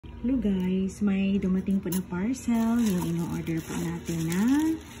Hello guys, may dumating po na parcel. Yung ino-order po natin na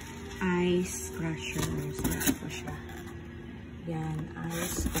ice crusher. So, ito po siya. Yan,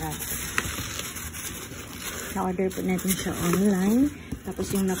 ice crusher. Na-order po natin siya online. Tapos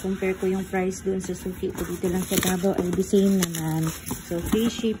yung na-compare ko yung price doon sa suki po dito lang sa Davao ay the same naman. So,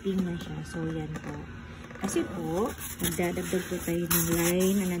 free shipping na siya. So, yan po. Kasi po, magdadagdag po tayo ng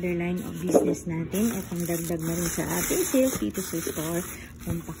line, another line of business natin. At ang dagdag na rin sa ating sales dito sa store,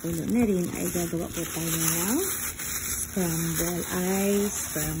 kung pakulo na rin, ay gagawa po tayo ng scramble, ice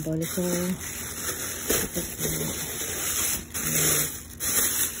scramble. So, ito po.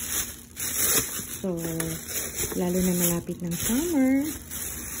 So, lalo na malapit ng summer.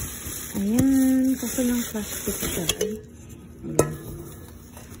 Ayan, kaso lang plastic siya. Ayan.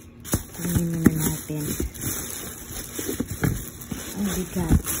 Tingnan naman natin. Ang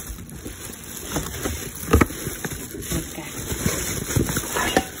bigat. Okay.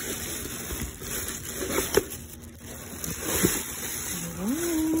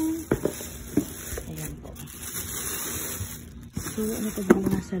 Ayan po. So, ano pa ba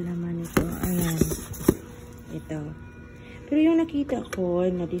mga sa laman nito? Ayan. Ito. Pero yung nakita ko,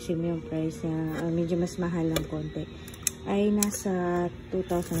 na-disem yung price na medyo mas mahal ng konti, ay nasa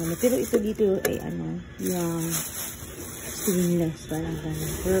 2,000. Pero ito dito ay ano, yung stainless, parang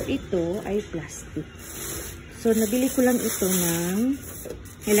ganun. Pero ito ay plastic. So, nabili ko lang ito ng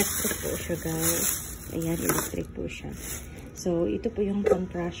electric po siya, guys. Ayan, electric po siya. So, ito po yung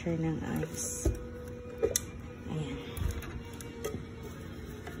pang-crusher ng ice. Ayan.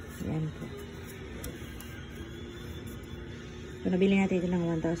 Ayan po. So, nabili natin ito ng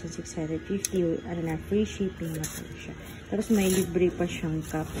 1,650. Ano na, free shipping na po siya. Tapos, may libre pa siyang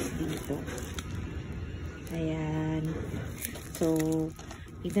cup dito. Ayan. So,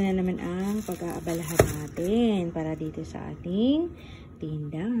 ito na naman ang pag-aabalahan natin para dito sa ating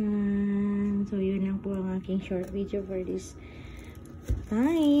tindahan. So, yun lang po ang aking short video for this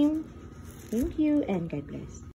time. Thank you and God bless.